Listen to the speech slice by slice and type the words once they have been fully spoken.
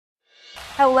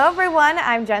Hello everyone,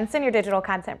 I'm Jensen, your digital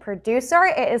content producer.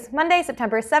 It is Monday,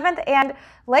 September 7th and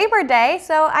Labor Day,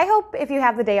 so I hope if you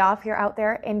have the day off, you're out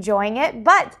there enjoying it.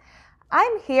 But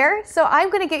I'm here, so I'm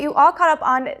going to get you all caught up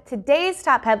on today's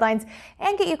top headlines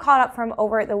and get you caught up from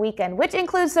over the weekend, which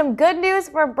includes some good news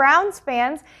for Browns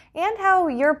fans and how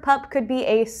your pup could be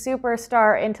a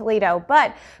superstar in Toledo.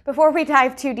 But before we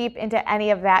dive too deep into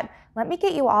any of that, let me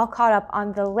get you all caught up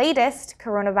on the latest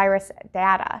coronavirus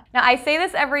data. Now, I say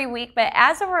this every week, but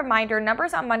as a reminder,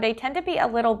 numbers on Monday tend to be a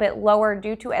little bit lower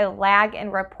due to a lag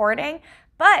in reporting.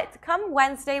 But come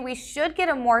Wednesday, we should get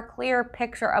a more clear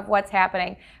picture of what's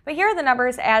happening. But here are the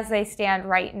numbers as they stand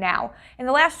right now. In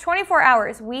the last 24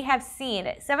 hours, we have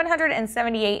seen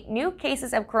 778 new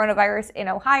cases of coronavirus in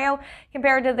Ohio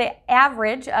compared to the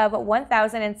average of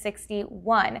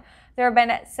 1,061. There have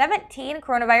been 17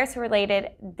 coronavirus-related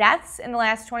deaths in the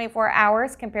last 24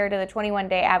 hours compared to the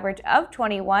 21-day average of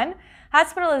 21.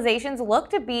 Hospitalizations look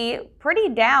to be pretty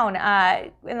down.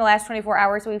 In the last 24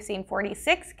 hours, we've seen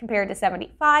 46 compared to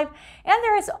 75, and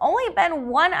there has only been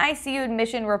one ICU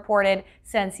admission reported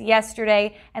since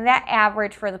yesterday, and that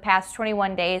average for the past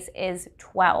 21 days is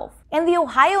 12. And the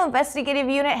Ohio Investigative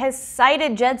Unit has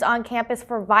cited Jeds on campus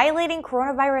for violating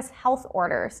coronavirus health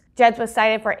orders. Jeds was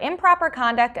cited for improper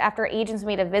conduct after agents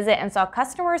made a visit and saw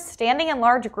customers standing in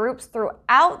large groups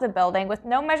throughout the building with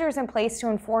no measures in place to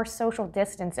enforce social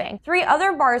distancing. 3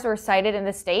 other bars were cited in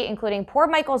the state, including Poor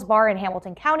Michael's Bar in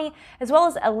Hamilton County, as well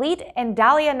as Elite and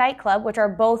Dahlia Nightclub, which are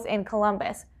both in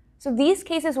Columbus. So these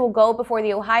cases will go before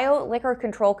the Ohio Liquor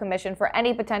Control Commission for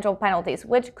any potential penalties,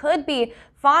 which could be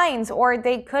fines, or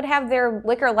they could have their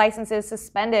liquor licenses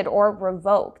suspended or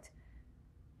revoked.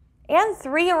 And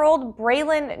 3-year-old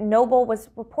Braylen Noble was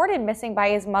reported missing by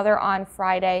his mother on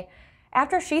Friday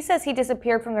after she says he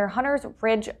disappeared from their Hunters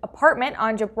Ridge apartment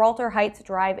on Gibraltar Heights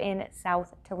Drive in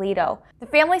South Toledo. The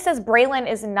family says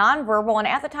Braylen is nonverbal, and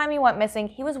at the time he went missing,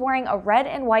 he was wearing a red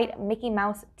and white Mickey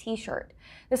Mouse t-shirt.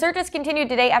 The searches continued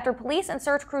today after police and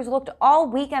search crews looked all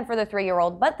weekend for the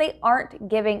 3-year-old, but they aren't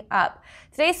giving up.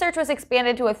 Today's search was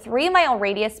expanded to a 3-mile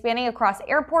radius spanning across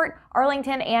Airport,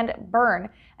 Arlington, and Bern.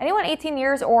 Anyone 18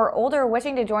 years or older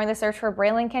wishing to join the search for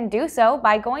Braylen can do so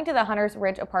by going to the Hunters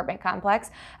Ridge apartment complex.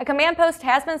 A command post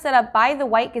has been set up by the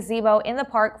white gazebo in the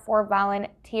park for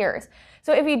volunteers.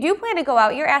 So if you do plan to go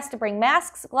out, you're asked to bring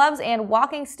masks, gloves, and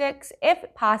walking sticks, if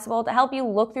possible, to help you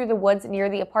look through the woods near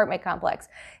the apartment complex.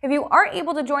 If you aren't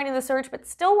able to join in the search but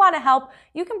still want to help,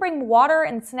 you can bring water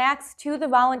and snacks to the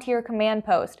volunteer command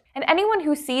post. And anyone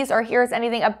who sees or hears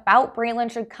anything about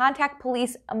Braylen should contact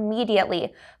police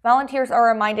immediately. Volunteers are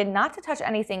reminded not to touch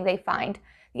anything they find.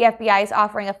 The FBI is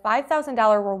offering a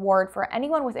 $5,000 reward for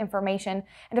anyone with information,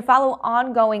 and to follow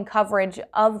ongoing coverage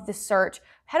of the search,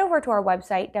 head over to our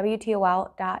website,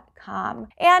 WTOL.com.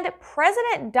 And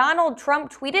President Donald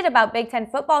Trump tweeted about Big Ten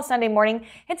football Sunday morning,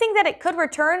 hinting that it could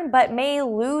return but may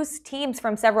lose teams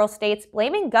from several states,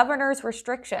 blaming governors'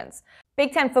 restrictions.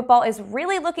 Big Ten football is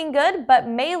really looking good, but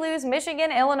may lose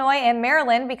Michigan, Illinois, and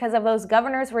Maryland because of those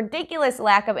governors' ridiculous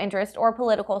lack of interest or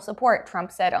political support,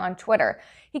 Trump said on Twitter.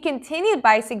 He continued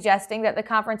by suggesting that the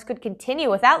conference could continue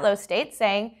without those states,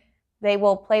 saying they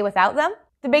will play without them.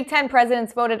 The Big Ten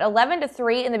presidents voted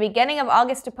 11-3 in the beginning of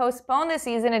August to postpone the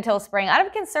season until spring out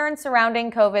of concerns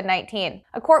surrounding COVID-19.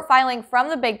 A court filing from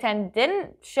the Big Ten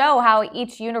didn't show how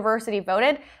each university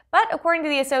voted, but according to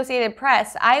the Associated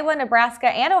Press, Iowa, Nebraska,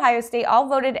 and Ohio State all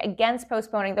voted against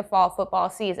postponing the fall football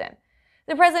season.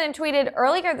 The president tweeted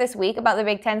earlier this week about the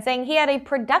Big Ten, saying he had a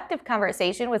productive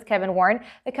conversation with Kevin Warren,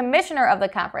 the commissioner of the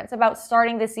conference, about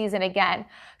starting the season again.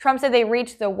 Trump said they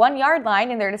reached the 1-yard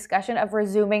line in their discussion of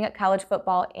resuming college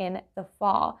football in the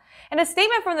fall. And a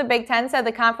statement from the Big Ten said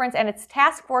the conference and its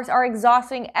task force are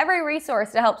exhausting every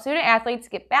resource to help student athletes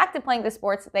get back to playing the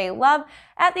sports they love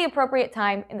at the appropriate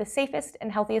time in the safest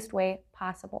and healthiest way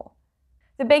possible.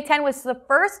 The Big Ten was the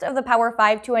first of the Power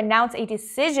 5 to announce a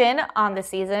decision on the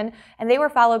season, and they were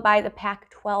followed by the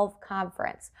Pac-12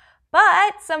 Conference.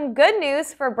 But some good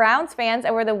news for Browns fans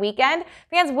over the weekend.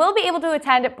 Fans will be able to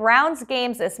attend Browns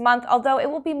games this month, although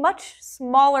it will be much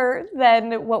smaller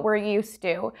than what we're used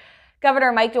to.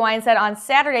 Governor Mike DeWine said on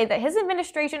Saturday that his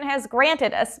administration has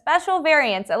granted a special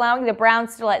variance allowing the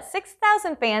Browns to let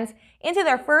 6,000 fans into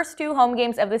their first 2 home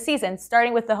games of the season,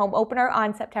 starting with the home opener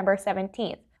on September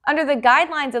 17th. Under the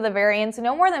guidelines of the variants,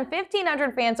 no more than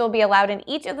 1,500 fans will be allowed in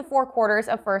each of the 4 quarters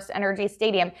of First Energy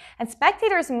Stadium, and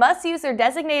spectators must use their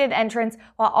designated entrance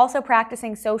while also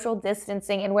practicing social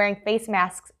distancing and wearing face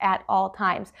masks at all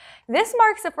times. This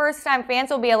marks the first time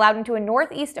fans will be allowed into a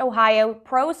Northeast Ohio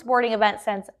pro sporting event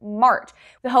since March.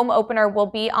 The home opener will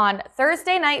be on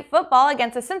Thursday Night Football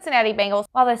against the Cincinnati Bengals,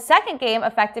 while the second game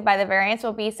affected by the variants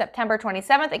will be September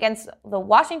 27th against the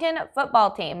Washington football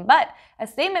team. But a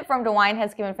statement from DeWine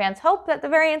has given fans hope that the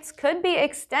variants could be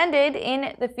extended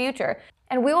in the future.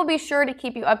 And we will be sure to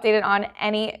keep you updated on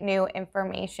any new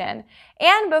information.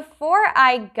 And before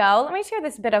I go, let me share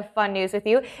this bit of fun news with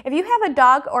you. If you have a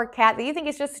dog or cat that you think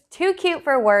is just too cute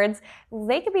for words,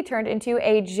 they could be turned into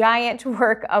a giant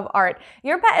work of art.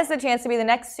 Your pet has the chance to be the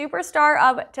next superstar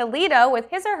of Toledo with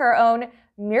his or her own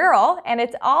mural, and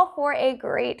it's all for a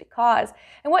great cause.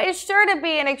 And what is sure to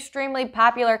be an extremely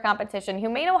popular competition,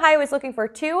 Humane Ohio is looking for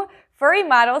 2 furry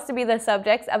models to be the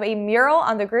subjects of a mural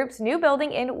on the group's new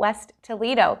building in West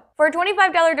Toledo. For a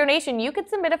 $25 donation, you could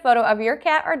submit a photo of your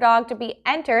cat or dog to be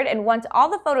entered, and once all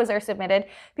the photos are submitted,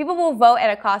 people will vote at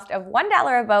a cost of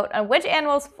 $1 a vote on which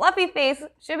animal's fluffy face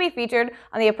should be featured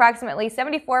on the approximately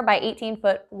 74 by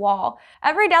 18-foot wall.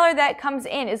 Every dollar that comes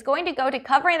in is going to go to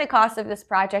covering the cost of this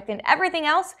project, and everything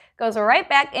else goes right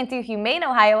back into Humane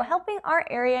Ohio, helping our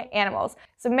area animals.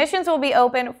 Submissions will be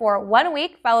open for 1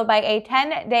 week, followed by a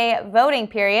 10-day voting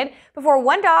period before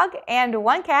 1 dog and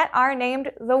 1 cat are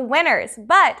named the winners.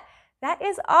 But that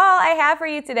is all I have for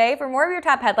you today. For more of your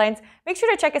top headlines, make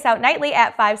sure to check us out nightly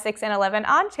at 5, 6, and 11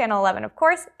 on Channel 11, of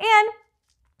course. And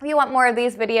if you want more of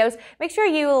these videos, make sure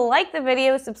you like the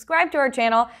video, subscribe to our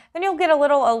channel, then you'll get a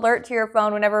little alert to your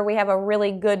phone whenever we have a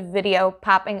really good video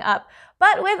popping up.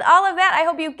 But with all of that, I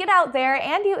hope you get out there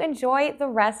and you enjoy the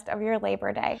rest of your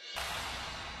Labor Day.